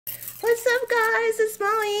What's up, guys? It's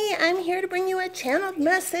Molly. I'm here to bring you a channeled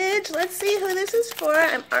message. Let's see who this is for.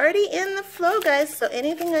 I'm already in the flow, guys, so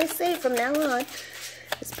anything I say from now on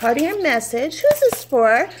is part of your message. Who's this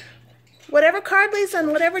for? Whatever card lays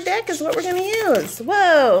on whatever deck is what we're going to use.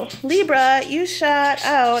 Whoa, Libra, you shot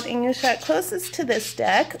out, and you shot closest to this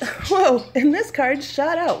deck. Whoa, and this card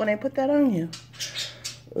shot out when I put that on you.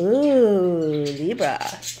 Ooh, Libra.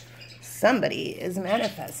 Somebody is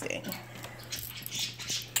manifesting.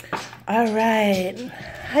 All right.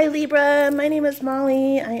 Hi, Libra. My name is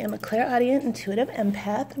Molly. I am a clairaudient, intuitive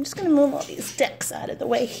empath. I'm just going to move all these decks out of the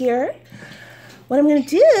way here. What I'm going to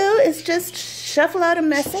do is just shuffle out a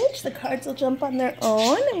message. The cards will jump on their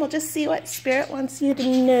own, and we'll just see what Spirit wants you to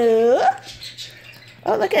know.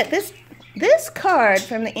 Oh, look at this. This card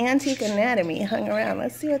from the Antique Anatomy hung around.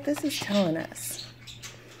 Let's see what this is telling us.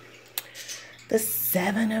 The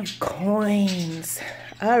Seven of Coins.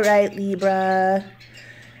 All right, Libra.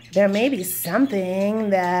 There may be something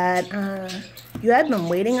that you had been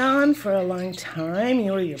waiting on for a long time,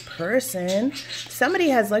 you or your person. Somebody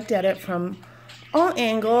has looked at it from all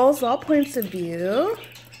angles, all points of view.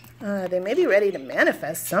 They may be ready to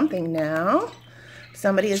manifest something now.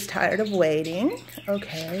 Somebody is tired of waiting.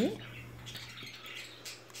 Okay.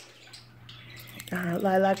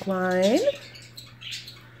 Lilac wine.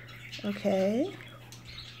 Okay.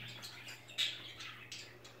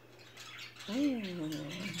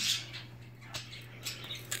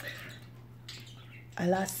 I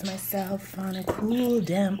lost myself on a cool,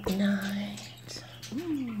 damp night.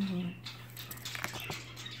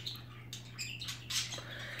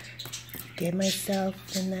 Gave myself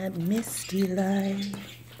in that misty light.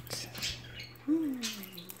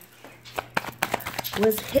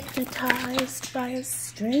 Was hypnotized by a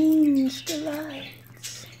strange delight.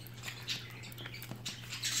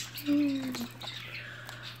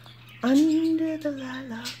 Under the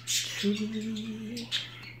lilac tree.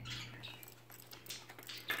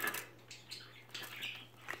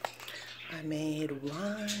 I made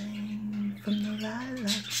wine from the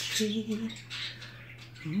lilac tree.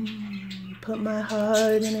 Put my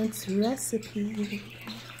heart in its recipe.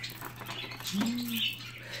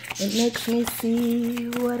 It makes me see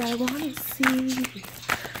what I want to see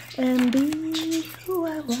and be who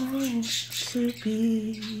I want to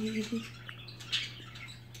be.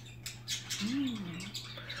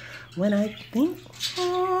 When I think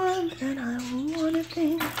more than I want to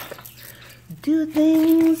think, do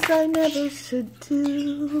things I never should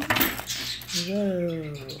do.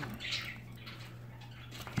 Whoa.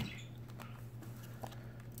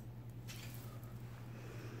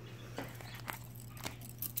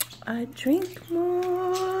 I drink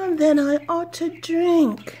more than I ought to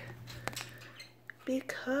drink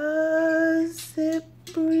because it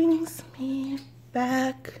brings me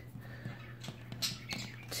back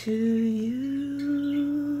to you.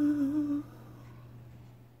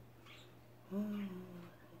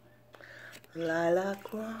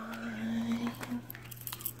 Lilac wine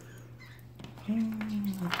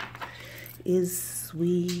is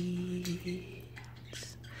sweet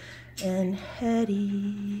and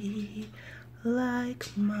heady like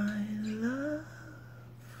my love.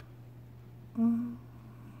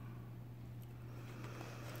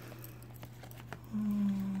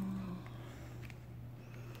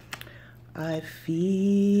 I feel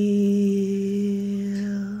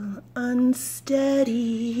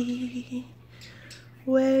unsteady.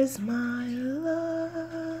 Where's my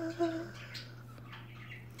love?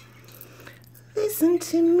 Listen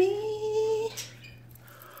to me.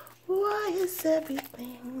 Why is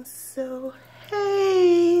everything so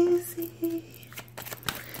hazy?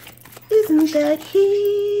 Isn't that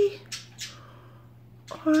he?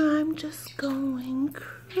 Or I'm just going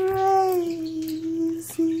crazy.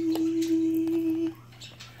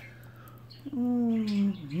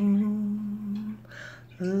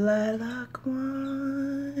 Lilac wine.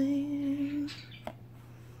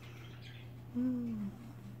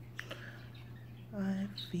 I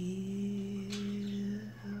feel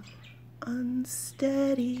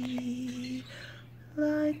unsteady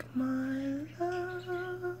like my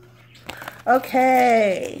love.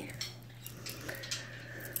 Okay.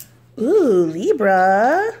 Ooh,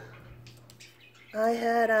 Libra. I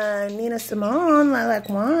had Nina Simone, Lilac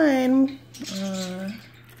Wine,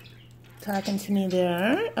 talking to me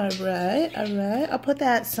there. All right, all right. I'll put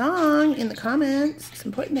that song in the comments. It's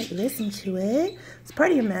important that you listen to it. It's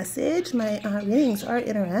part of your message. My readings are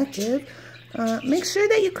interactive. Make sure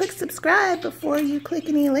that you click subscribe before you click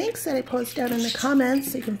any links that I post down in the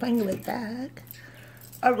comments so you can find your way back.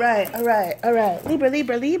 All right, all right, all right. Libra,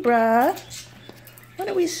 Libra, Libra. What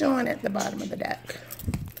are we showing at the bottom of the deck?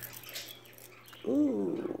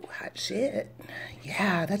 Ooh, hot shit.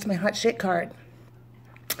 Yeah, that's my hot shit card.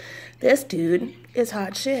 This dude is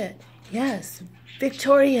hot shit. Yes.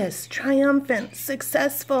 Victorious, triumphant,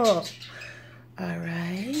 successful. All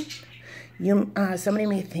right. Somebody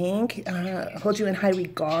may think, hold you in high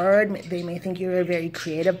regard. They may think you're a very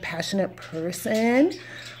creative, passionate person.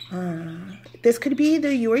 This could be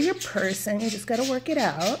either you or your person. You just got to work it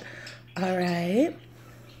out. All right.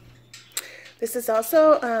 This is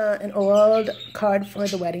also an old card for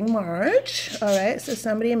the wedding march. All right. So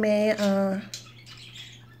somebody may...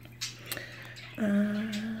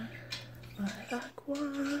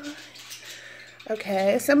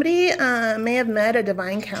 Okay, somebody may have met a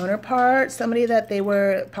divine counterpart, somebody that they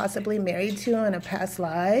were possibly married to in a past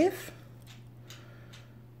life.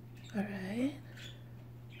 All right.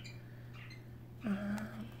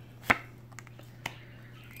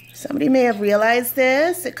 Somebody may have realized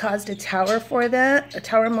this. It caused a tower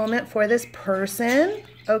moment for this person.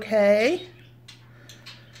 Okay.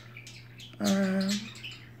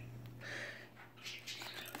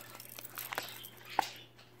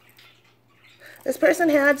 This person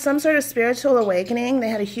had some sort of spiritual awakening. They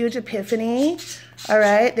had a huge epiphany. All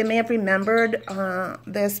right. They may have remembered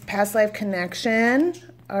this past life connection.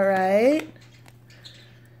 All right.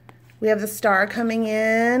 We have the star coming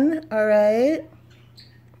in. All right.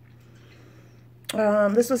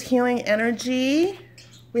 This was healing energy.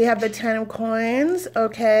 We have the 10 of coins.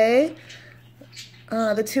 Okay.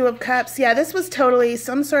 The 2 of cups. Yeah, this was totally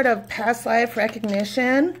some sort of past life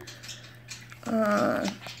recognition.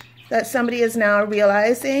 That somebody is now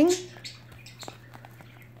realizing.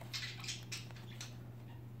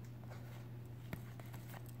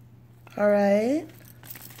 All right.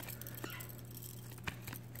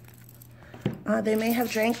 They may have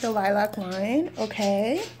drank the lilac wine.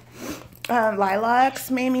 Okay. Lilacs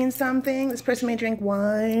may mean something. This person may drink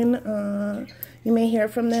wine. You may hear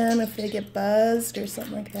from them if they get buzzed or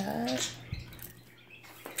something like that.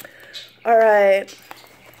 All right.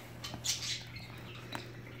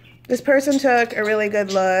 This person took a really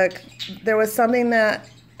good look. There was something that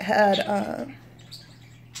had,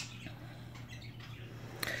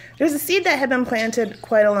 there was a seed that had been planted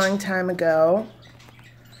quite a long time ago.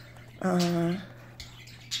 The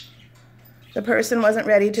person wasn't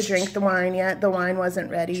ready to drink the wine yet. The wine wasn't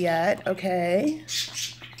ready yet. Okay.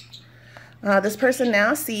 This person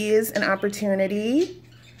now sees an opportunity.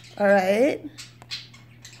 All right.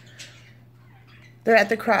 They're at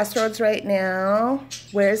the crossroads right now.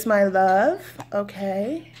 Where's my love?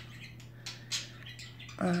 Okay.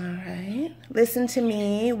 All right. Listen to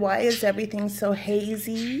me. Why is everything so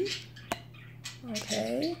hazy?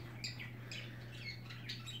 Okay.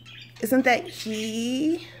 Isn't that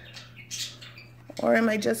he? Or am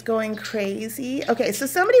I just going crazy? Okay, so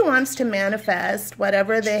somebody wants to manifest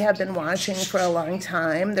whatever they have been watching for a long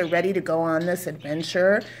time. They're ready to go on this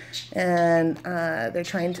adventure, and they're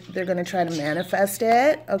going to try to manifest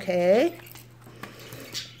it. Okay.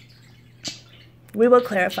 We will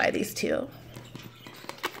clarify these two.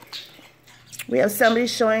 We have somebody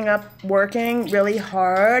showing up working really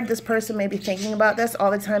hard. This person may be thinking about this all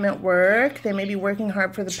the time at work. They may be working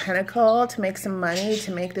hard for the pentacle to make some money,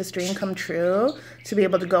 to make this dream come true, to be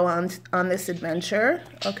able to go on this adventure.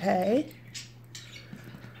 Okay.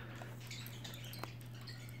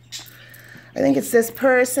 I think it's this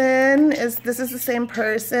person. This is the same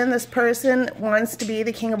person. This person wants to be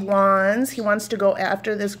the King of Wands. He wants to go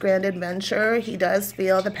after this grand adventure. He does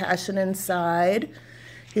feel the passion inside.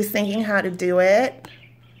 He's thinking how to do it.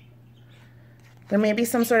 There may be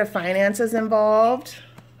some sort of finances involved.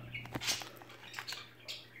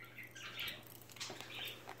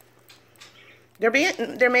 There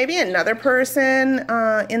may be another person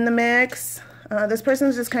in the mix. This person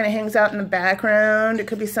just kind of hangs out in the background. It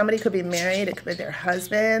could be somebody, could be married, it could be their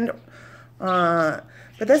husband. But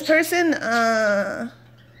this person,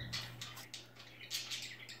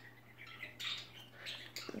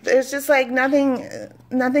 there's just like nothing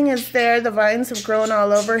is there. The vines have grown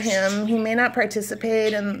all over him. He may not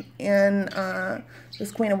participate in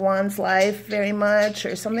this Queen of Wands life very much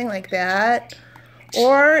or something like that.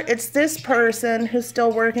 Or it's this person who's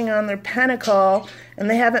still working on their pentacle and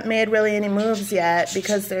they haven't made really any moves yet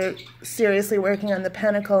because they're seriously working on the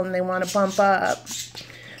pentacle and they want to bump up.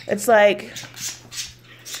 It's like,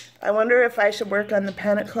 I wonder if I should work on the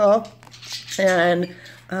pentacle and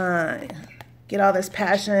get all this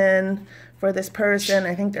passion for this person.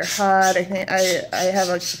 I think they're hot. I think I have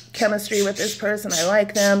a chemistry with this person. I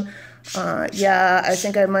like them. Yeah, I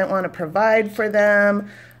think I might want to provide for them.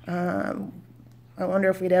 I wonder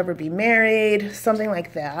if we'd ever be married. Something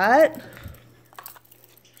like that.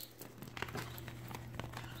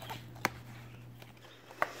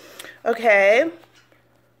 Okay.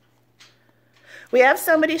 We have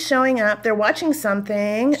somebody showing up. They're watching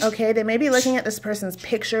something. Okay, they may be looking at this person's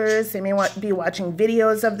pictures. They may be watching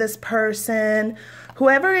videos of this person.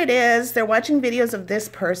 Whoever it is, they're watching videos of this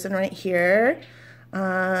person right here.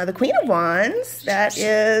 The Queen of Wands. That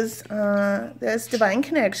is this divine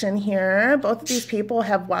connection here. Both of these people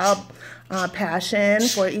have wild passion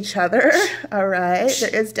for each other. All right.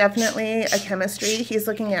 There is definitely a chemistry. He's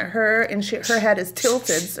looking at her, and her head is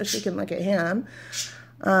tilted so she can look at him.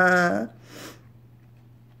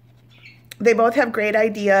 They both have great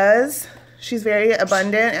ideas. She's very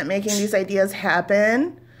abundant at making these ideas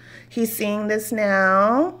happen. He's seeing this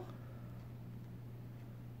now.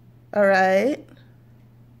 All right.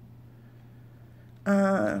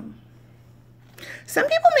 Some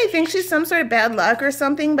people may think she's some sort of bad luck or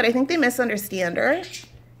something, but I think they misunderstand her.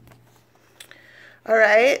 All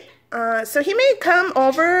right. So he may come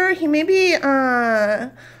over. He may be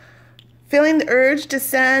feeling the urge to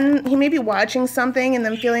send. He may be watching something and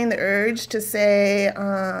then feeling the urge to say,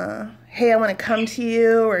 hey, I want to come to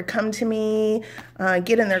you or come to me,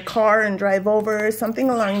 get in their car and drive over, something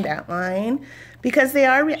along that line. Because they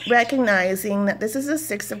are recognizing that this is a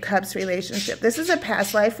Six of Cups relationship. This is a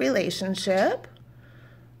past life relationship.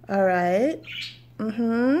 All right.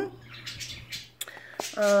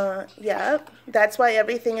 Yep. That's why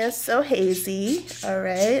everything is so hazy. All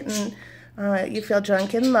right. And you feel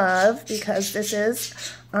drunk in love because this is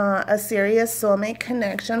a serious soulmate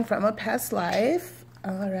connection from a past life.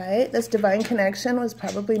 All right. This divine connection was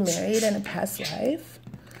probably married in a past life.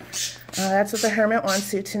 That's what the Hermit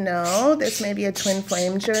wants you to know. This may be a twin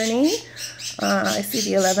flame journey. I see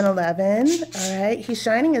the 1111. All right. He's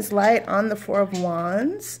shining his light on the Four of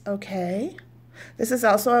Wands. Okay. This is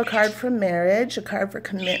also a card for marriage, a card for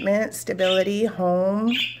commitment, stability,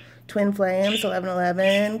 home, twin flames,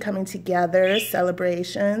 1111, coming together,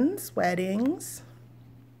 celebrations, weddings.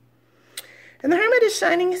 And the Hermit is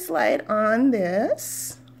shining his light on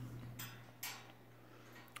this.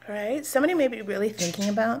 All right, somebody may be really thinking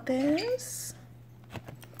about this.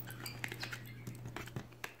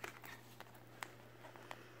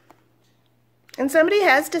 And somebody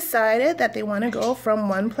has decided that they want to go from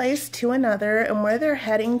one place to another, and where they're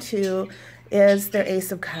heading to is their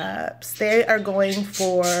Ace of Cups. They are going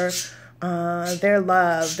for their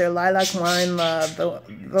love, their lilac wine love,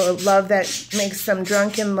 the love that makes them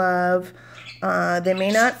drunk in love. They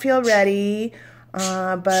may not feel ready.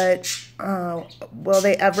 But will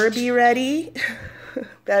they ever be ready?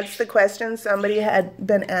 That's the question somebody had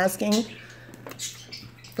been asking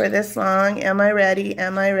for this long. Am I ready?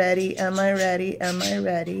 Am I ready? Am I ready? Am I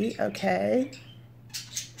ready? Okay.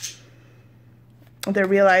 They're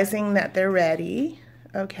realizing that they're ready.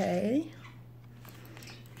 Okay.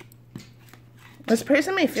 This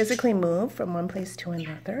person may physically move from one place to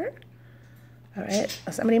another. All right.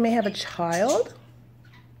 Somebody may have a child.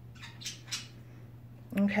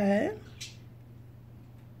 Okay.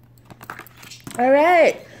 All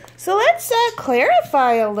right. So let's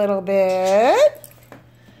clarify a little bit.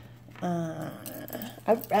 All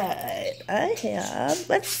right.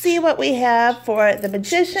 Let's see what we have for the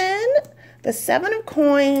Magician, the Seven of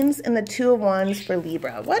Coins, and the Two of Wands for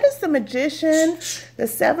Libra. What does the Magician, the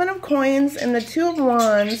Seven of Coins, and the Two of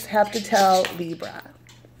Wands have to tell Libra?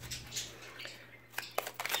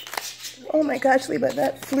 Oh my gosh, Libra,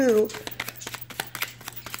 that flew.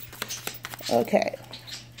 Okay,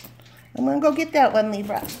 I'm going to go get that one,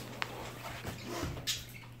 Libra.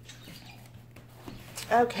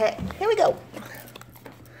 Okay, here we go.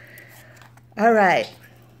 All right.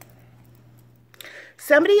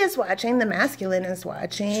 Somebody is watching, the masculine is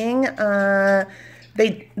watching.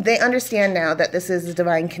 They understand now that this is a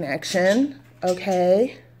divine connection,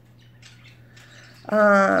 okay?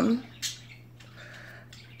 I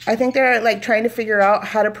think they're like trying to figure out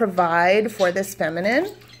how to provide for this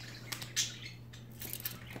feminine.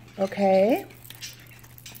 Okay.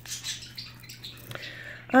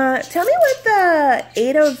 Tell me what the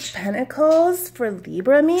Eight of Pentacles for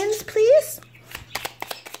Libra means, please.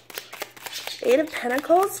 Eight of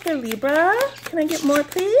Pentacles for Libra. Can I get more,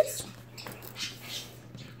 please?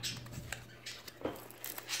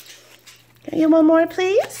 Can I get one more,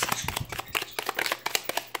 please?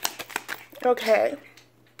 Okay.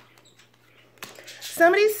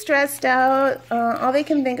 Somebody's stressed out. All they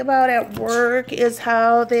can think about at work is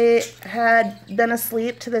how they had been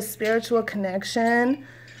asleep to the spiritual connection.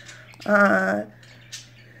 They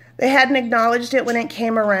hadn't acknowledged it when it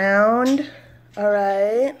came around. All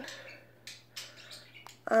right.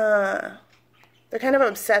 They're kind of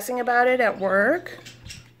obsessing about it at work.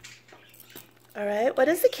 All right. What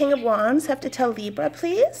does the King of Wands have to tell Libra,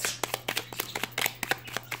 please?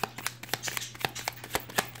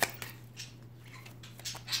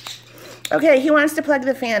 Okay, he wants to plug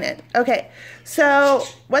the fan in. Okay, so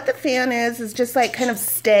what the fan is just like kind of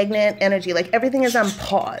stagnant energy, like everything is on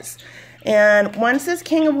pause. And once this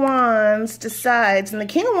King of Wands decides, and the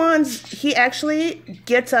King of Wands, he actually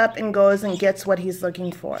gets up and goes and gets what he's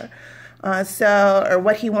looking for. Or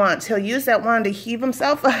what he wants. He'll use that wand to heave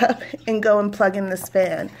himself up and go and plug in this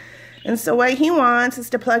fan. And so what he wants is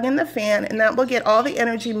to plug in the fan, and that will get all the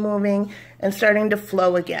energy moving and starting to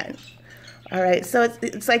flow again. All right, so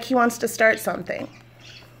it's like he wants to start something.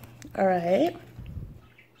 All right.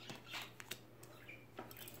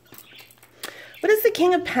 What does the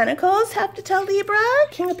King of Pentacles have to tell Libra?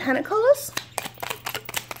 King of Pentacles?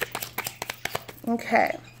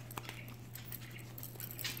 Okay.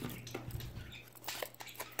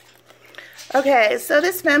 Okay, so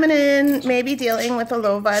this feminine may be dealing with a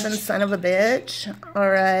low-vibing son of a bitch, all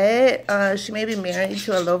right? She may be married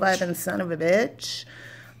to a low-vibing son of a bitch.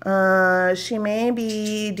 She may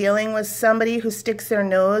be dealing with somebody who sticks their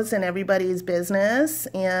nose in everybody's business,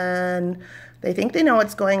 and they think they know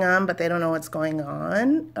what's going on, but they don't know what's going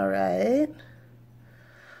on, all right?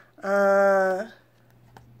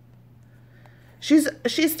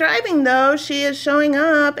 She's thriving, though. She is showing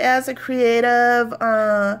up as a creative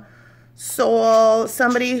soul,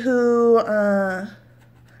 somebody who,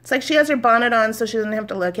 it's like she has her bonnet on so she doesn't have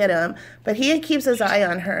to look at him, but he keeps his eye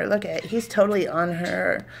on her. Look at, he's totally on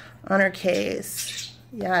her case.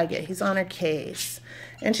 Yeah, he's on her case.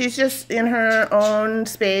 And she's just in her own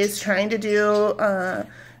space trying to do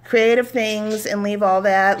creative things and leave all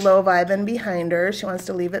that low vibing behind her. She wants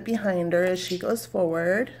to leave it behind her as she goes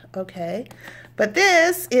forward. Okay. But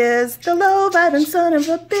this is the low vibing son of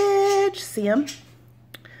a bitch. See him?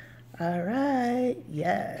 All right,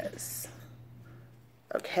 yes.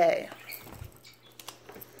 Okay.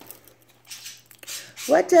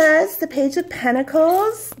 What does the Page of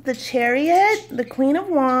Pentacles, the Chariot, the Queen of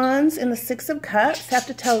Wands, and the Six of Cups have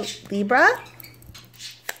to tell Libra?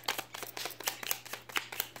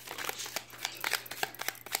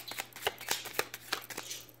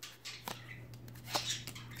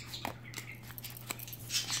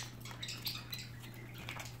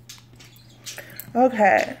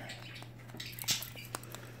 Okay.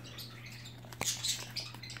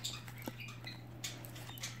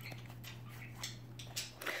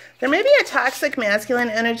 There may be a toxic masculine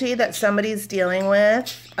energy that somebody's dealing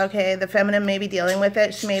with. Okay, the feminine may be dealing with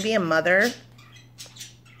it. She may be a mother.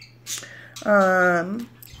 Or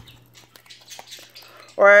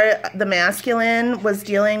the masculine was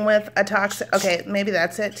dealing with a toxic... Okay, maybe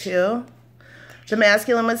that's it too. The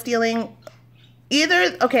masculine was dealing...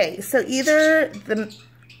 Either... Okay, so either the...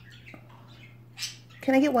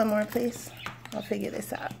 Can I get one more, please? I'll figure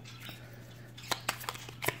this out.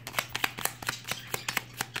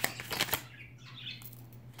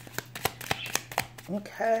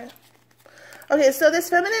 Okay. Okay, so this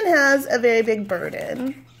feminine has a very big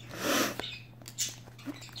burden.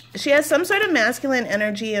 She has some sort of masculine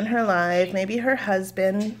energy in her life. Maybe her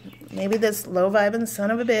husband. Maybe this low-vibing son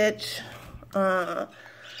of a bitch.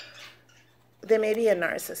 They may be a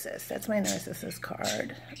narcissist. That's my narcissist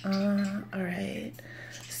card. All right.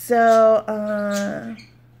 So,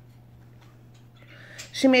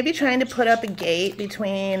 she may be trying to put up a gate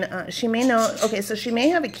between, she may know, okay, so she may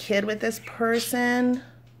have a kid with this person,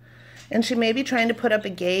 and she may be trying to put up a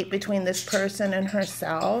gate between this person and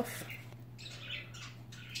herself.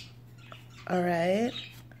 All right.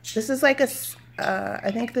 This is like a,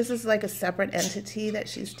 I think this is like a separate entity that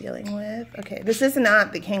she's dealing with. Okay, this is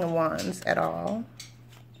not the King of Wands at all.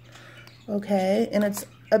 Okay, and it's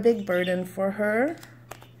a big burden for her.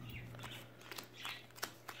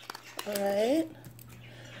 All right.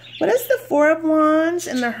 What does the Four of Wands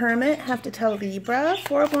and the Hermit have to tell Libra?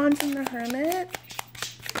 Four of Wands and the Hermit.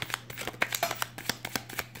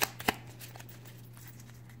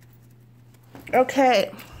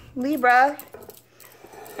 Okay, Libra.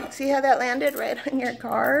 See how that landed right on your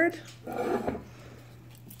card?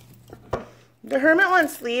 The Hermit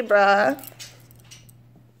wants Libra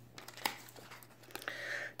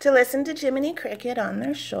to listen to Jiminy Cricket on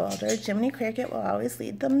their shoulder. Jiminy Cricket will always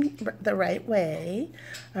lead them the right way.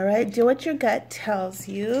 All right, do what your gut tells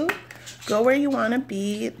you. Go where you want to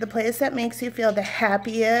be, the place that makes you feel the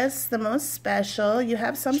happiest, the most special. You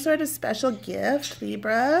have some sort of special gift,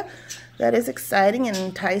 Libra, that is exciting and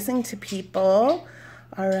enticing to people.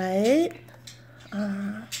 All right.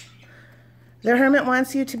 The Hermit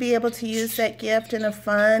wants you to be able to use that gift in a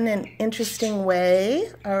fun and interesting way.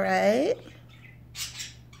 All right.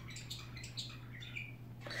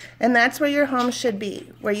 And that's where your home should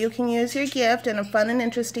be, where you can use your gift in a fun and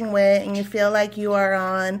interesting way and you feel like you are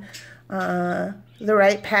on the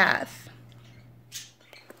right path.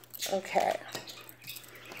 Okay.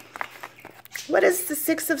 What is the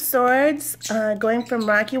Six of Swords? Going from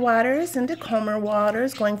rocky waters into calmer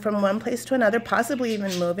waters, going from one place to another, possibly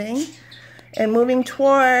even moving, and moving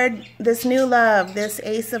toward this new love, this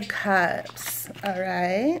Ace of Cups. All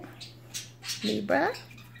right, Libra.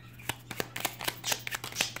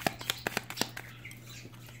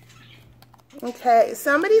 Okay,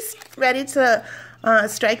 somebody's ready to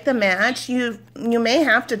strike the match. You may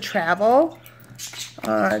have to travel.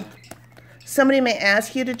 Somebody may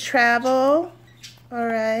ask you to travel. All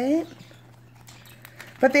right.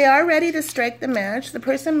 But they are ready to strike the match. The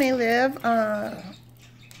person may live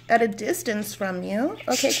at a distance from you.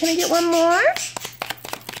 Okay, can I get one more?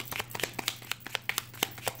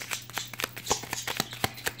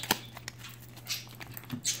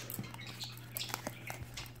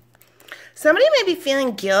 Somebody may be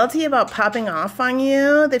feeling guilty about popping off on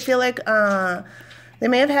you. They feel like they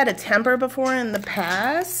may have had a temper before in the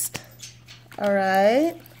past. All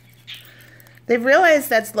right. They've realized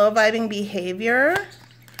that's low-vibing behavior.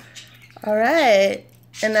 All right.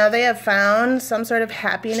 And now they have found some sort of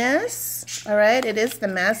happiness. All right. It is the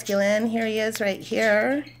masculine. Here he is right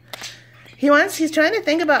here. He's trying to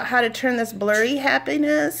think about how to turn this blurry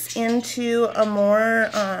happiness into a more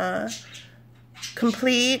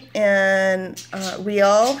complete and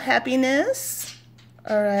real happiness.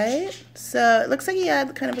 All right. So it looks like he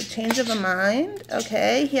had kind of a change of a mind.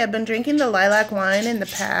 Okay. He had been drinking the lilac wine in the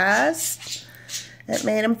past. It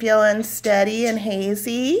made him feel unsteady and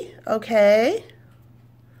hazy. Okay.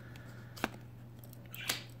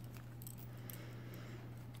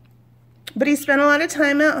 But he spent a lot of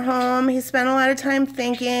time at home. He spent a lot of time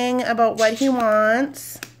thinking about what he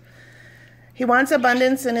wants. He wants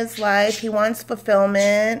abundance in his life. He wants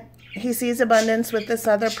fulfillment. He sees abundance with this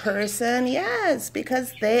other person. Yes,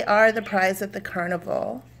 because they are the prize at the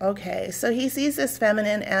carnival. Okay, so he sees this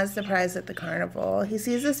feminine as the prize at the carnival. He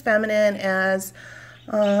sees this feminine as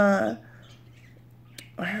the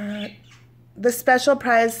special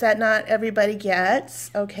prize that not everybody gets.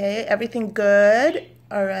 Okay, everything good.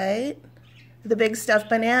 All right. The big stuffed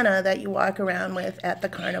banana that you walk around with at the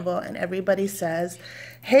carnival and everybody says,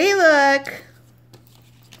 hey, look,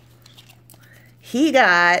 he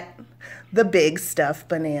got the big stuffed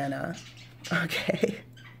banana. Okay.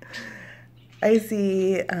 I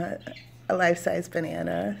see a life-size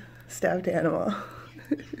banana stuffed animal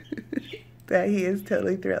that he is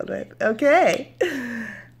totally thrilled with. Okay.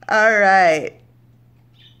 All right.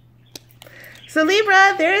 So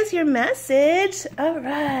Libra, there's your message. All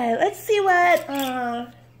right, let's see what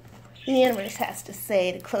the universe has to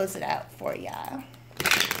say to close it out for ya.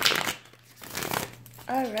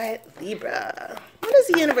 All right, Libra. What does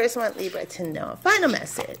the universe want Libra to know? Final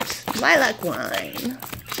message. Lilac wine.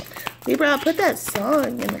 Libra, I'll put that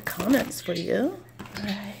song in the comments for you. All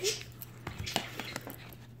right.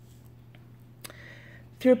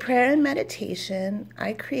 Through prayer and meditation,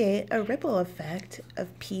 I create a ripple effect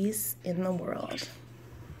of peace in the world.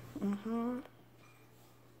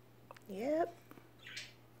 Yep.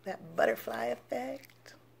 That butterfly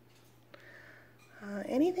effect.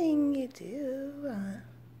 Anything you do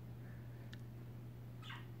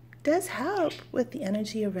does help with the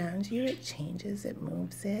energy around you. It changes, it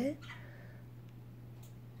moves it.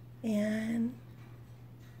 And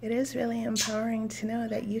it is really empowering to know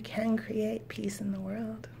that you can create peace in the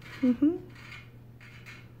world.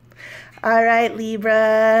 All right,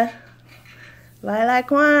 Libra.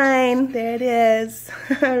 Lilac wine. There it is.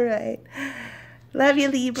 All right. Love you,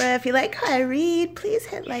 Libra. If you like how I read, please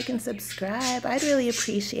hit like and subscribe. I'd really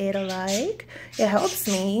appreciate a like. It helps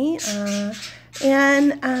me.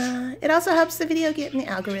 And it also helps the video get in the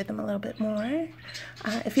algorithm a little bit more.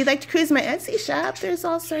 If you'd like to cruise my Etsy shop, there's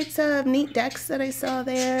all sorts of neat decks that I sell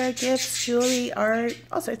there, gifts, jewelry, art,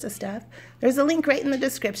 all sorts of stuff. There's a link right in the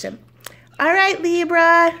description. All right,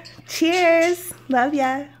 Libra. Cheers. Love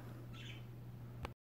ya.